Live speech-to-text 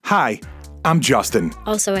Hi, I'm Justin.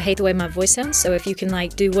 Also, I hate the way my voice sounds, so if you can,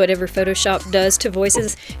 do whatever Photoshop does to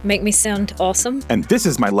voices, make me sound awesome. And this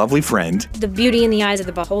is my lovely friend, The beauty in the eyes of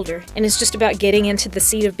the beholder, and it's just about getting into the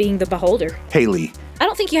seat of being the beholder. Haley. I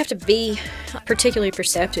don't think you have to be particularly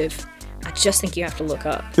perceptive. I just think you have to look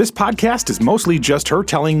up. This podcast is mostly just her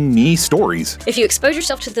telling me stories. If you expose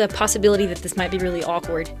yourself to the possibility that this might be really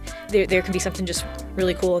awkward, there can be something just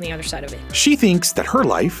really cool on the other side of it. She thinks that her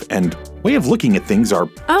life and way of looking at things are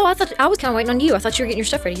I thought I was kind of waiting on you. I thought you were getting your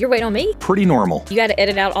stuff ready. You're waiting on me? pretty normal. You got to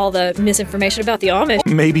edit out all the misinformation about the Amish.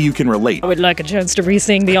 Maybe you can relate. I would like a chance to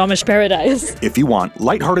re-sing the Amish Paradise. If you want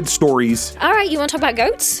lighthearted stories All right, you want to talk about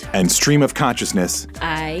goats? and stream of consciousness,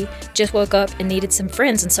 I just woke up and needed some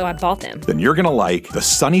friends, and so I bought them. then you're going to like the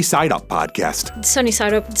Sunny Side Up podcast. Sunny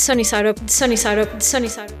side up, sunny side up, sunny side up, sunny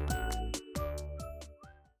side up.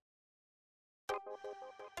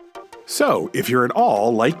 So, if you're at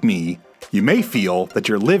all like me, you may feel that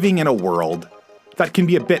you're living in a world that can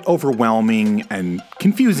be a bit overwhelming and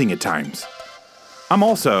confusing at times. I'm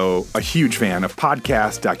also a huge fan of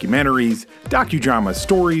podcasts, documentaries, docudramas,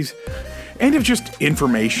 stories, and of just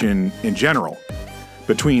information in general.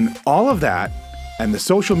 Between all of that and the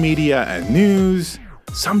social media and news,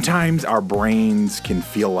 sometimes our brains can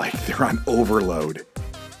feel like they're on overload.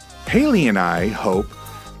 Haley and I hope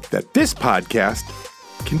that this podcast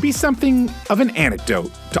can be something of an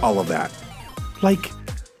antidote to all of that. Like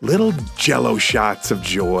little jello shots of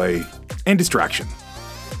joy and distraction.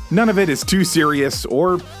 None of it is too serious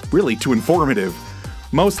or really too informative.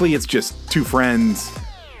 Mostly it's just two friends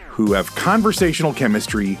who have conversational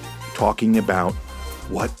chemistry talking about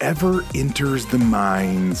whatever enters the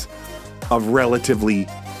minds of relatively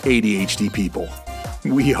ADHD people.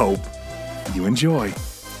 We hope you enjoy.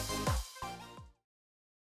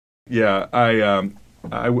 Yeah,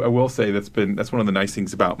 I will say that's one of the nice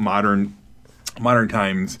things about modern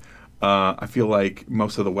times. I feel like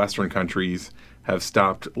most of the Western countries have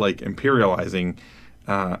stopped imperializing,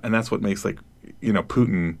 and that's what makes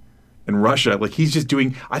Putin and Russia he's just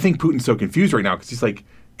doing. I think Putin's so confused right now because he's like,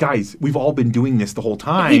 guys, we've all been doing this the whole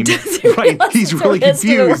time. He doesn't right? He's really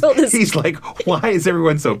confused. Is... He's like, why is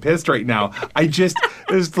everyone so pissed right now? There's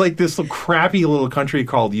this little crappy little country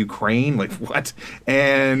called Ukraine. What?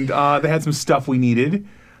 And they had some stuff we needed.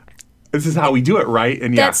 This is how we do it, right?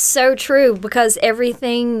 And That's so true because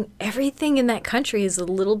everything in that country is a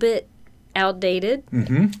little bit outdated.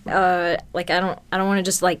 Mm-hmm. I don't want to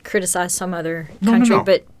just criticize some other country, no.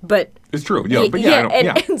 but it's true.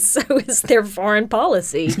 And so is their foreign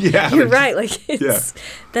policy. Yeah, you're right.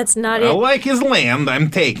 That's not it. I like his land. I'm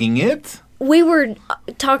taking it. We were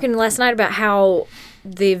talking last night about how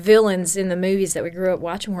the villains in the movies that we grew up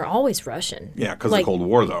watching were always Russian. Yeah, because of the Cold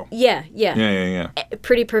War, though. Yeah.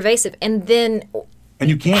 Pretty pervasive, and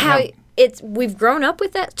you can't. We've grown up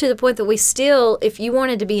with that to the point that we still, if you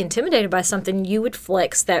wanted to be intimidated by something, you would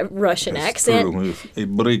flex that Russian accent. True.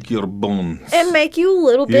 It break your bones. And make you a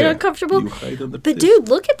little bit uncomfortable. But dude,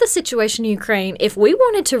 look at the situation in Ukraine. If we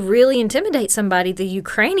wanted to really intimidate somebody, the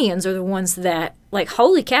Ukrainians are the ones that,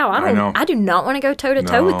 holy cow, I do not want to go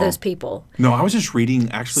toe-to-toe with those people. No, I was just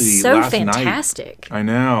reading actually so last fantastic. night. I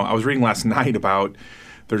know. I was reading last night about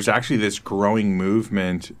there's actually this growing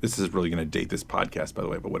movement. This is really going to date this podcast, by the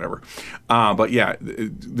way, but whatever. But yeah,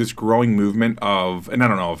 this growing movement of, and I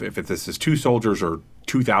don't know if this is 2 soldiers or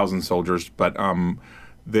 2,000 soldiers, but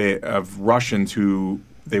of Russians who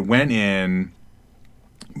they went in,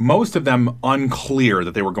 most of them unclear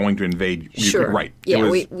that they were going to invade Sure. Ukraine. Right. Yeah,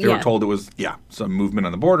 they were told it was, some movement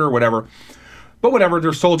on the border, whatever. But whatever,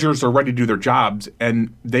 their soldiers are ready to do their jobs,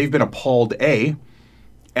 and they've been appalled,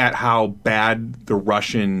 at how bad the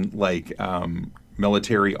Russian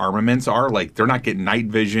military armaments are. They're not getting night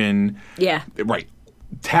vision. Yeah. Right.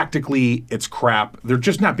 Tactically, it's crap. They're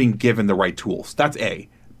just not being given the right tools. That's A.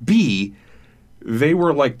 B, they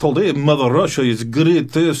were told, hey, Mother Russia is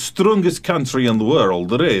great, strongest country in the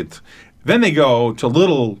world, right? Then they go to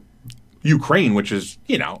little Ukraine, which is,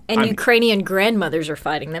 And Ukrainian grandmothers are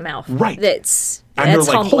fighting them out. Right. That's they're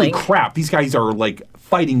humbling. holy crap, these guys are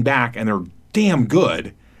fighting back and they're damn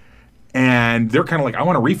good. And they're kind of I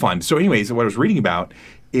want a refund. So anyways, what I was reading about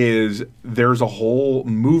is there's a whole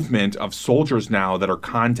movement of soldiers now that are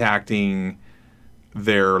contacting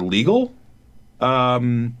their legal.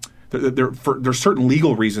 There's certain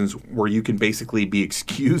legal reasons where you can basically be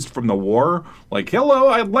excused from the war. Hello,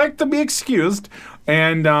 I'd like to be excused.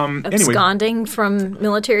 And absconding from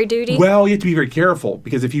military duty? Well, you have to be very careful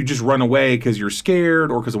because if you just run away because you're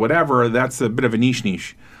scared or because of whatever, that's a bit of a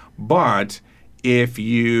niche. But if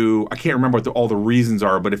you, I can't remember what all the reasons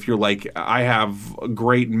are, but if you're I have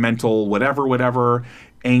great mental whatever,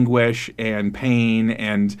 anguish and pain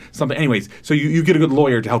and something. Anyways, so you get a good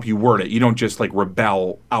lawyer to help you word it. You don't just like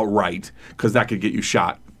rebel outright because that could get you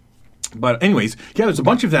shot. But anyways, yeah, there's a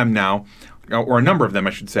bunch of them now, or a number of them, I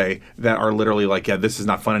should say, that are literally like, yeah, this is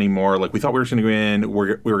not fun anymore. Like, we thought we were just going to go in,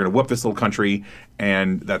 we were going to whoop this little country,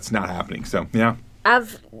 and that's not happening. So, yeah.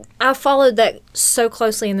 I've followed that so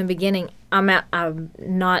closely in the beginning. I'm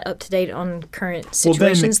not up to date on current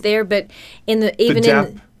situations there, but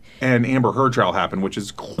and Amber Heard trial happened, which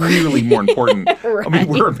is clearly more important. Right. I mean,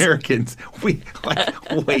 we're Americans. We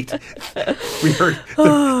wait. We heard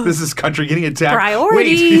this is country getting attacked.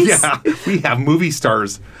 Priorities. Wait, yeah, we have movie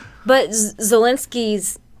stars. But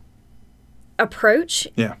Zelensky's approach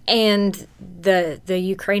and the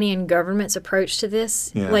Ukrainian government's approach to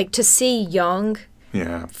this, like to see young,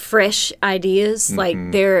 fresh ideas, like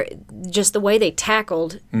they're just the way they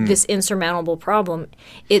tackled this insurmountable problem.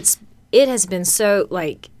 It has been so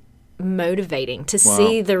like motivating to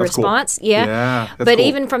see the response. Cool. But cool.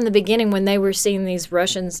 Even from the beginning, when they were seeing these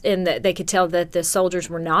Russians, and that they could tell that the soldiers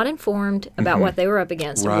were not informed about what they were up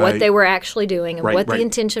against, and what they were actually doing, and what the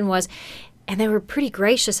intention was. And they were pretty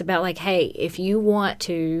gracious about, like, hey, if you want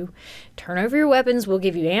to turn over your weapons, we'll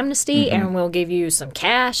give you amnesty and we'll give you some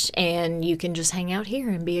cash, and you can just hang out here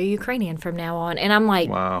and be a Ukrainian from now on. And I'm like,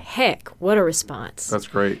 heck, what a response. That's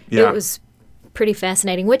great. Yeah. It was pretty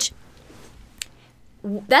fascinating, which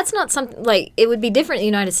that's not something, like, it would be different in the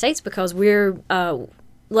United States because we're,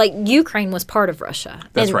 like, Ukraine was part of Russia.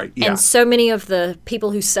 That's right, yeah. And so many of the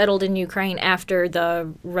people who settled in Ukraine after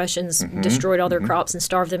the Russians destroyed all their crops and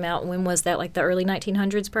starved them out, when was that, like the early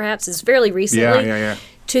 1900s perhaps? It's fairly recently. Yeah.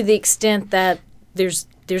 To the extent that there's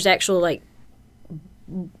actual, like,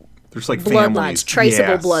 there's like bloodlines, families.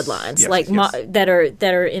 traceable bloodlines,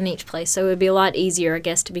 that are in each place. So it would be a lot easier, I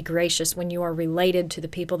guess, to be gracious when you are related to the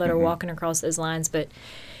people that are walking across those lines. But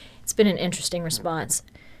it's been an interesting response.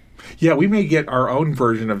 Yeah, we may get our own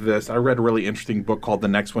version of this. I read a really interesting book called The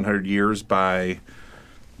Next 100 Years by,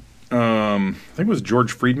 I think it was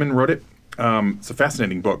George Friedman wrote it. It's a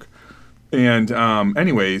fascinating book. And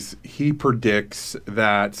anyways, he predicts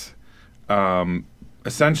that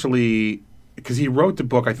essentially, because he wrote the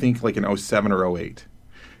book, I think, like in 07 or 08.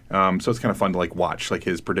 So it's kind of fun to like watch like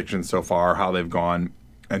his predictions so far, how they've gone.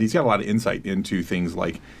 And he's got a lot of insight into things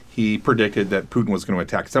like he predicted that Putin was going to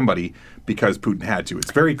attack somebody because Putin had to.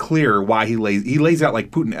 It's very clear why he lays out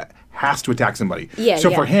like Putin has to attack somebody.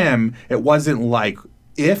 For him, it wasn't like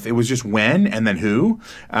if, it was just when and then who.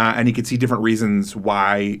 And he could see different reasons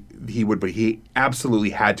why he would, but he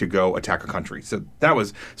absolutely had to go attack a country. So that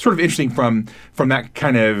was sort of interesting from that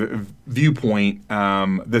kind of viewpoint.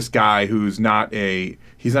 This guy he's not a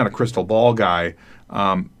crystal ball guy.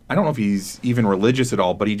 I don't know if he's even religious at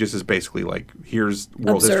all, but he just is basically like, here's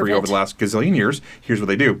world history over the last gazillion years. Here's what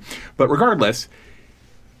they do. But regardless,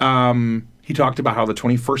 he talked about how the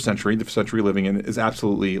 21st century, the century we're living in, is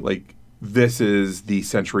absolutely like, this is the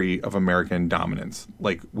century of American dominance.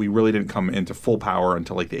 Like, we really didn't come into full power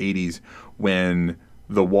until like the 80s when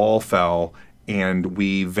the wall fell and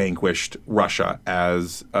we vanquished Russia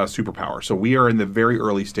as a superpower. So we are in the very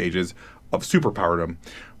early stages of superpowerdom.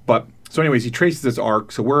 But so anyways, he traces this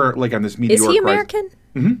arc. So we're like on this meteoric rise. Is he American?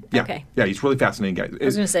 Mm-hmm. Yeah. Okay. Yeah, he's a really fascinating guy. I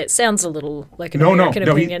was going to say, it sounds a little like an American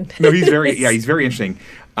opinion. He's very interesting.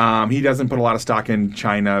 He doesn't put a lot of stock in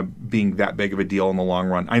China being that big of a deal in the long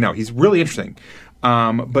run. I know, he's really interesting.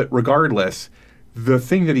 But regardless, the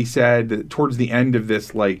thing that he said towards the end of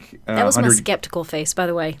this, like... that was my skeptical face, by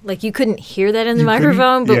the way. Like, you couldn't hear that in the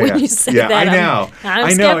microphone, but when you said that, I know.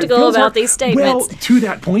 I'm skeptical about these statements. Well, to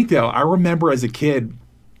that point, though, I remember as a kid,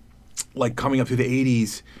 like coming up through the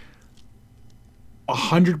 80s,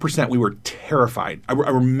 100% we were terrified. I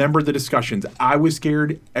remember the discussions. I was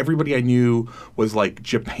scared. Everybody I knew was like,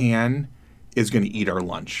 Japan is going to eat our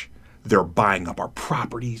lunch. They're buying up our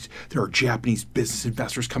properties. There are Japanese business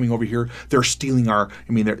investors coming over here. They're stealing our.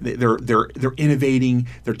 I mean, they're innovating.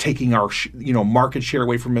 They're taking our market share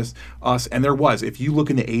away from us. And there was, if you look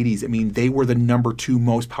in the 80s, I mean, they were the number 2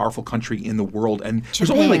 most powerful country in the world. And there's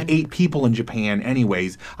only like 8 people in Japan,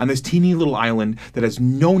 anyways, on this teeny little island that has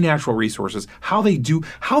no natural resources. How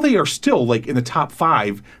they are still like in the top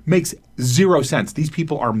 5 makes zero sense. These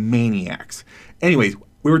people are maniacs. Anyways.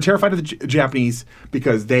 We were terrified of the Japanese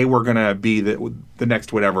because they were going to be the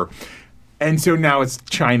next whatever. And so now it's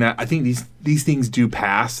China. I think these things do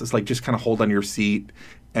pass. It's like, just kind of hold on your seat,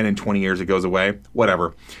 and in 20 years it goes away.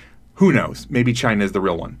 Whatever. Who knows? Maybe China is the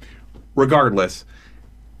real one. Regardless,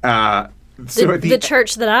 the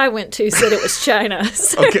church that I went to said it was China.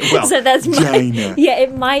 So, okay, well, so that's China. Yeah,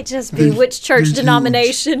 it might just be which church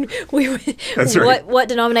denomination That's right. What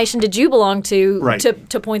denomination did you belong to right.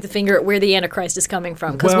 to point the finger at where the Antichrist is coming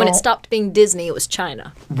from? Because when it stopped being Disney, it was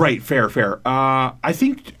China. Right, fair. I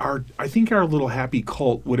think our little happy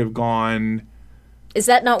cult would have gone. Is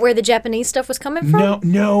that not where the Japanese stuff was coming from?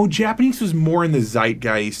 No. Japanese was more in the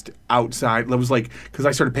zeitgeist outside. It was like, because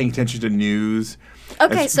I started paying attention to news.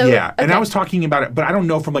 Okay, so... Yeah, okay. and I was talking about it, but I don't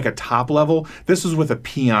know from like a top level. This was with a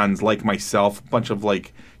peons like myself, a bunch of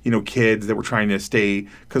like, kids that were trying to stay,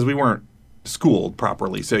 because we weren't schooled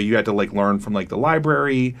properly. So you had to like learn from like the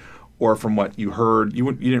library or from what you heard.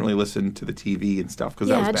 You didn't really listen to the TV and stuff because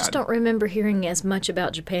that was bad. I just don't remember hearing as much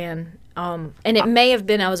about Japan. And it may have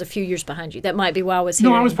been I was a few years behind you. That might be why I was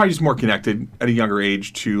hearing. No, I was probably just more connected at a younger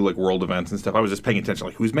age to like world events and stuff. I was just paying attention,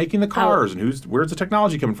 like who's making the cars and where's the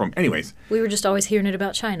technology coming from. Anyways. We were just always hearing it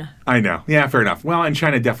about China. I know. Yeah, fair enough. Well, and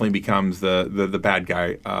China definitely becomes the bad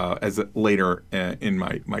guy as later in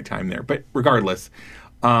my time there. But regardless,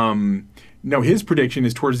 no, his prediction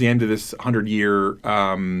is towards the end of this 100-year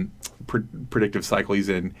predictive cycle he's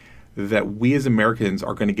in, that we as Americans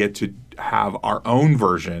are going to get to have our own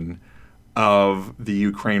version of the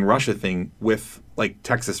Ukraine-Russia thing with, like,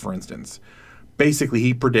 Texas, for instance. Basically,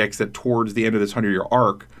 he predicts that towards the end of this 100-year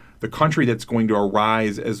arc, the country that's going to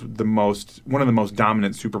arise as one of the most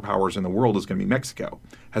dominant superpowers in the world is going to be Mexico.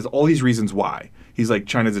 Has all these reasons why. He's like,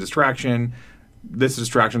 China's a distraction, this is a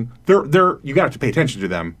distraction. You got to pay attention to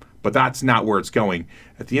them, but that's not where it's going.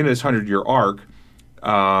 At the end of this 100-year arc,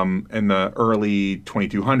 in the early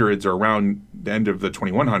 2200s or around the end of the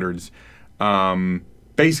 2100s,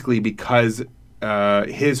 basically because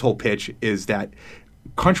his whole pitch is that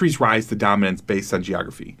countries rise to dominance based on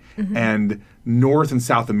geography. Mm-hmm. And North and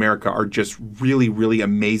South America are just really, really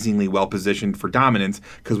amazingly well positioned for dominance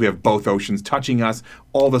because we have both oceans touching us,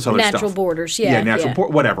 all this other stuff. Natural borders, yeah.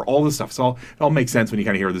 Whatever, all this stuff. So it all makes sense when you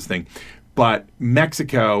kind of hear this thing. But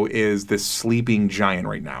Mexico is this sleeping giant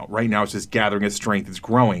right now. Right now it's just gathering its strength, it's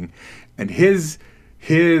growing. And his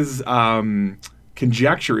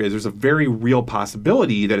conjecture is there's a very real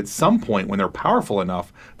possibility that at some point when they're powerful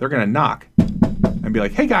enough, they're going to knock and be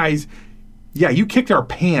like, hey guys, yeah, you kicked our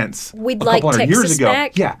pants a couple hundred years ago.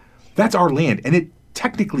 Back? Yeah, that's our land. And it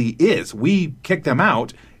technically is. We kicked them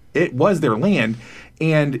out. It was their land.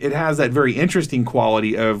 And it has that very interesting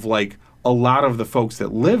quality of like a lot of the folks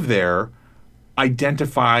that live there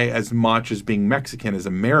identify as much as being Mexican as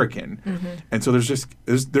American. Mm-hmm. And so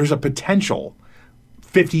there's a potential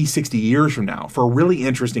 50, 60 years from now for a really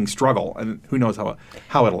interesting struggle. And who knows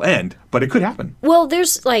how it'll end, but it could happen. Well,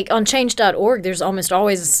 there's like on change.org, there's almost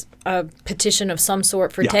always a petition of some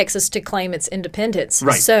sort for Texas to claim its independence.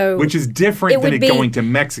 Right. So which is different than going to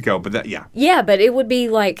Mexico, but that, yeah. Yeah, but it would be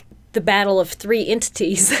like the battle of three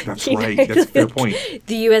entities. That's right. That's a fair point.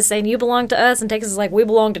 The U.S. saying you belong to us, and Texas is like we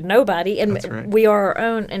belong to nobody, and we are our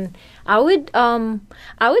own. And I would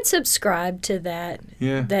subscribe to that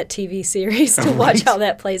TV series to watch how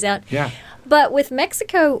that plays out. Yeah. But with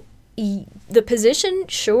Mexico, the position,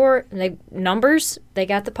 sure, numbers, they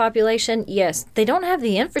got the population. Yes, they don't have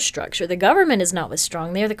the infrastructure. The government is not as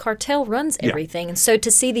strong there. The cartel runs everything, and so to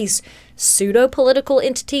see these pseudo-political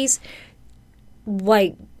entities,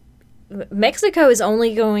 like. Mexico is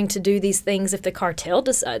only going to do these things if the cartel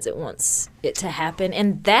decides it wants it to happen.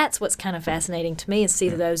 And that's what's kind of fascinating to me is see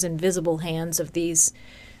those invisible hands of these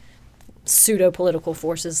pseudo-political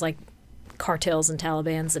forces like cartels and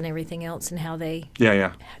Talibans and everything else and how they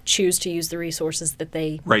choose to use the resources that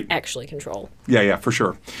they actually control. Yeah, for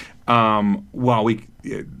sure. Well,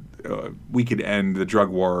 we could end the drug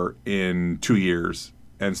war in 2 years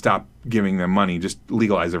and stop giving them money, just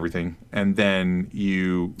legalize everything, and then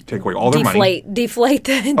you take away all their money. Deflate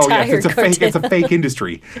the entire it's a fake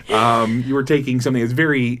industry. You were taking something that's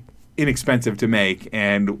very inexpensive to make,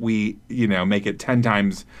 and we make it 10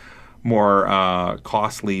 times more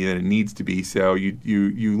costly than it needs to be. So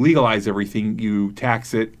you legalize everything, you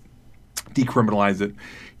tax it, decriminalize it,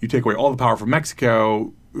 you take away all the power from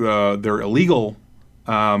Mexico, their illegal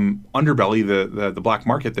underbelly, the black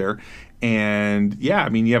market there. And you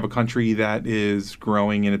have a country that is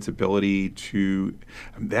growing in its ability to.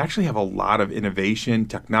 They actually have a lot of innovation,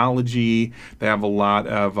 technology. They have a lot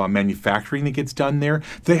of manufacturing that gets done there.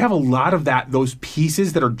 They have a lot of those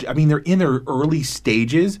pieces that are. They're in their early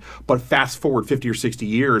stages, but fast forward 50 or 60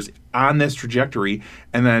 years on this trajectory,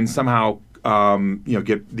 and then somehow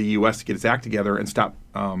get the U.S. to get its act together and stop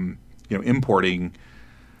importing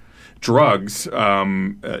drugs,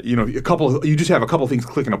 you just have a couple things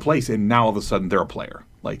click into place, and now all of a sudden they're a player.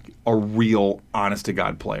 like a real honest to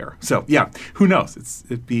God player. So yeah, who knows?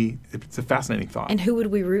 It's a fascinating thought. And who would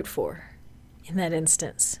we root for in that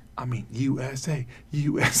instance? I mean, USA.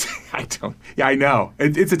 I know.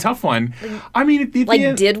 It's a tough one. I mean,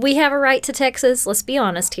 did we have a right to Texas? Let's be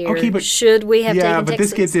honest here. Okay, but should we have taken Texas? Yeah, but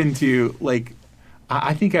this gets into, like,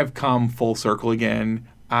 I think I've come full circle again.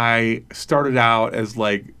 I started out as,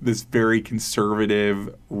 like, this very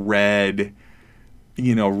conservative, red,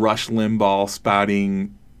 Rush Limbaugh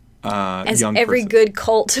spouting as young every person. Good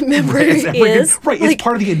cult member is. Right, it's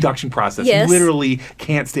part of the induction process. Yes. You literally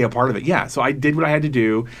can't stay a part of it. Yeah, so I did what I had to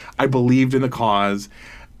do. I believed in the cause.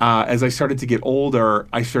 As I started to get older,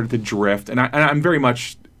 I started to drift. And I'm very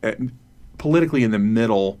much politically in the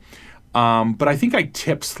middle. But I think I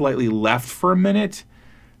tipped slightly left for a minute.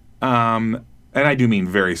 And I do mean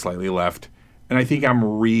very slightly left. And I think I'm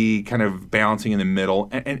kind of balancing in the middle.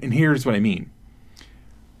 And here's what I mean.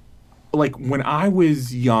 Like, when I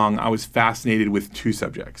was young, I was fascinated with two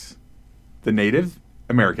subjects. The Native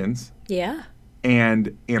Americans. Yeah.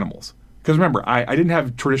 And animals. Because remember, I didn't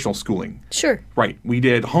have traditional schooling. Sure. Right. We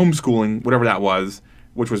did homeschooling, whatever that was,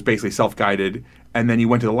 which was basically self-guided. And then you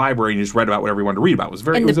went to the library and you just read about whatever you wanted to read about.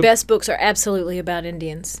 The best books are absolutely about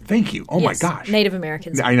Indians. Thank you. Oh, yes. My gosh. Native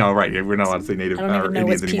Americans. I know, right. We're not allowed to say Native Indians anymore. I don't even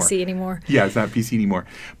know what's PC anymore. Yeah, it's not PC anymore.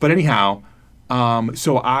 But anyhow...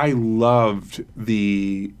 so I loved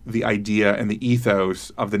the idea and the ethos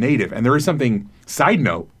of the Native. And there is something, side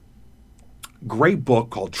note, great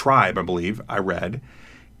book called Tribe, I believe, I read.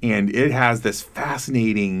 And it has this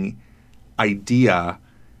fascinating idea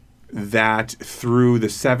that through the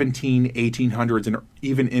 1800s and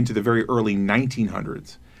even into the very early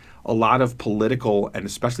 1900s, a lot of political and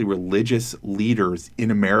especially religious leaders in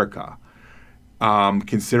America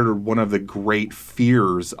considered one of the great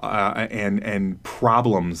fears and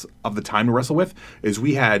problems of the time to wrestle with is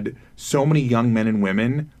we had so many young men and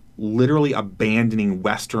women literally abandoning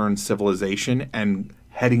Western civilization and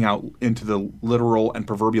heading out into the literal and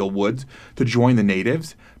proverbial woods to join the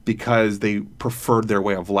natives because they preferred their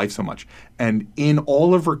way of life so much. And in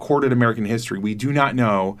all of recorded American history, we do not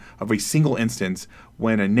know of a single instance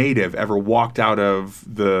when a native ever walked out of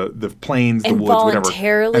the plains, the woods, whatever,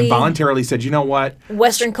 and voluntarily said, you know what?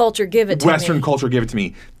 Western culture, give it to me. Western culture, give it to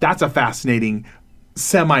me. That's a fascinating,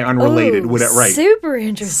 semi-unrelated. Right. Super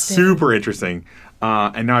interesting. Super interesting.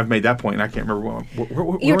 And now I've made that point, and I can't remember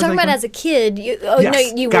what you were talking about as a kid. You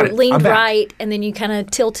leaned right, and then you kind of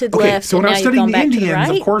tilted left. So when I was studying the Indians,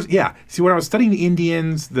 right? of course, yeah. See, when I was studying the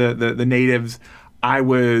Indians, the natives, I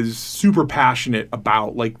was super passionate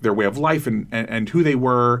about like their way of life and who they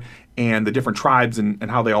were and the different tribes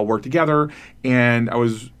and how they all work together. And I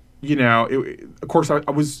was, of course,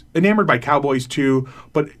 I was enamored by cowboys too.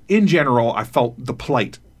 But in general, I felt the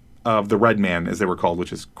plight of the red man, as they were called,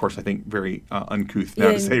 which is, of course, I think very uncouth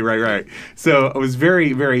now to say. Right. So I was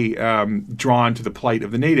very, very drawn to the plight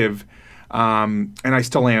of the native, and I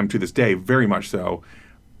still am to this day, very much so.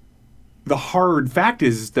 The hard fact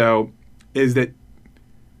is that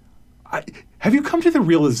have you come to the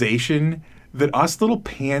realization that us little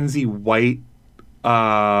pansy white,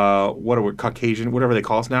 Caucasian, whatever they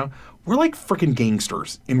call us now, we're like freaking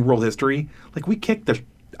gangsters in world history. Like, we kick the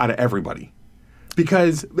out of everybody.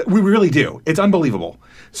 Because we really do. It's unbelievable.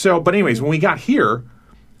 So, but anyways, when we got here,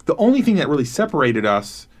 the only thing that really separated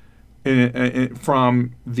us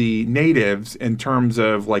from the natives in terms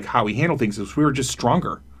of like how we handle things is we were just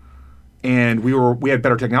stronger, and we had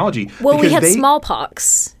better technology. Well, we had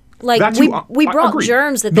smallpox. Like we brought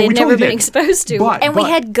germs that they'd never been exposed to, and we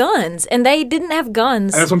had guns, and they didn't have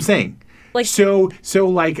guns. That's what I'm saying. Like,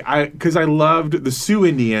 because I loved the Sioux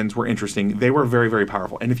Indians were interesting. They were very, very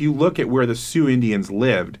powerful. And if you look at where the Sioux Indians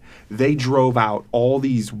lived, they drove out all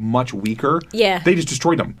these much weaker. Yeah. They just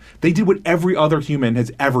destroyed them. They did what every other human has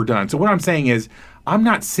ever done. So what I'm saying is, I'm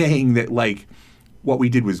not saying that like what we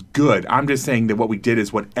did was good. I'm just saying that what we did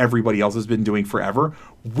is what everybody else has been doing forever.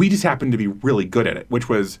 We just happened to be really good at it, which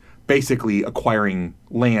was basically acquiring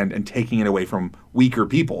land and taking it away from weaker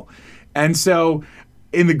people. And so,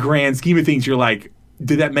 in the grand scheme of things, you're like,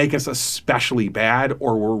 did that make us especially bad,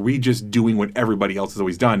 or were we just doing what everybody else has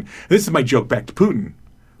always done? This is my joke back to Putin.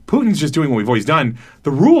 Putin's just doing what we've always done.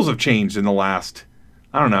 The rules have changed in the last,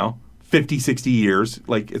 50, 60 years.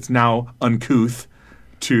 Like, it's now uncouth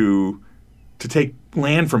to take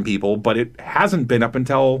land from people, but it hasn't been up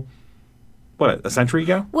until, a century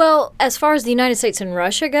ago? Well, as far as the United States and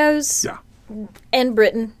Russia goes... Yeah. And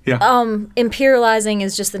Britain. Yeah. Imperializing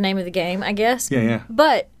is just the name of the game, I guess. Yeah.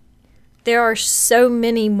 But there are so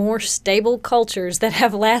many more stable cultures that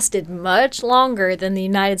have lasted much longer than the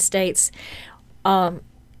United States. And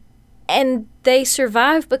And they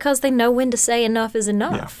survive because they know when to say enough is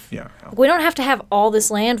enough. Yeah. We don't have to have all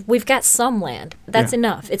this land. We've got some land. That's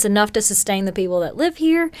enough. It's enough to sustain the people that live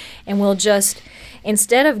here. And we'll just,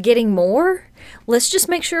 instead of getting more, let's just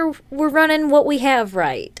make sure we're running what we have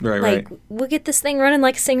right. Right. We'll get this thing running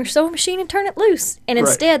like a Singer-sewing machine and turn it loose. And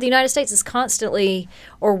instead, the United States is constantly,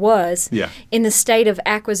 or was, in the state of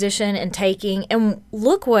acquisition and taking. And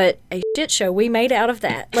look what a shit show we made out of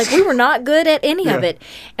that. Like, we were not good at any of it.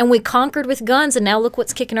 And we conquered with guns, and now look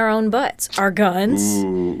what's kicking our own butts. Our guns.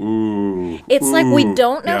 It's like we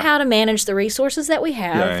don't know how to manage the resources that we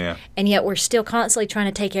have, and yet we're still constantly trying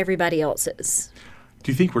to take everybody else's.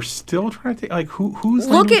 Do you think we're still trying to take, like, who's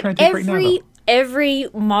land are we trying to take right now, though? Every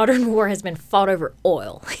modern war has been fought over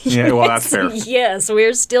oil. Yeah, well, that's fair. Yes,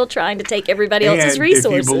 we're still trying to take everybody else's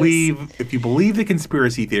resources. If you believe the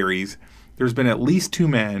conspiracy theories, there's been at least 2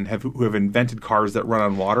 men who have invented cars that run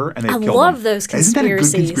on water, and they've killed them. I love those conspiracies. Isn't that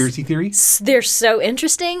a good conspiracy theory? They're so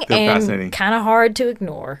interesting and kind of hard to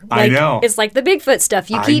ignore. I know. It's like the Bigfoot stuff.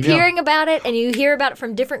 You keep hearing about it, and you hear about it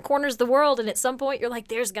from different corners of the world, and at some point you're like,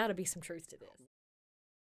 there's got to be some truth to this.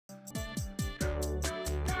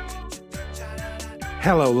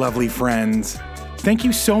 Hello, lovely friends. Thank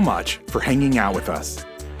you so much for hanging out with us.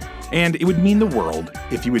 And it would mean the world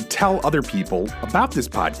if you would tell other people about this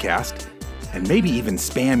podcast and maybe even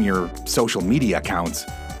spam your social media accounts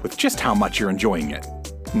with just how much you're enjoying it.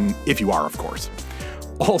 If you are, of course.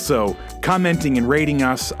 Also, commenting and rating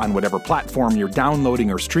us on whatever platform you're downloading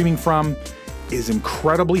or streaming from is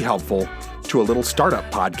incredibly helpful to a little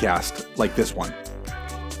startup podcast like this one.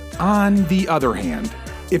 On the other hand,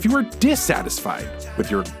 if you are dissatisfied with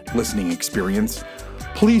your listening experience,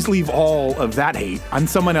 please leave all of that hate on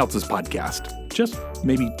someone else's podcast. Just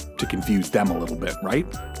maybe to confuse them a little bit, right?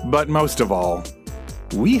 But most of all,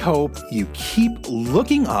 we hope you keep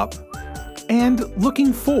looking up and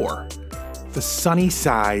looking for the sunny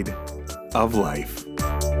side of life.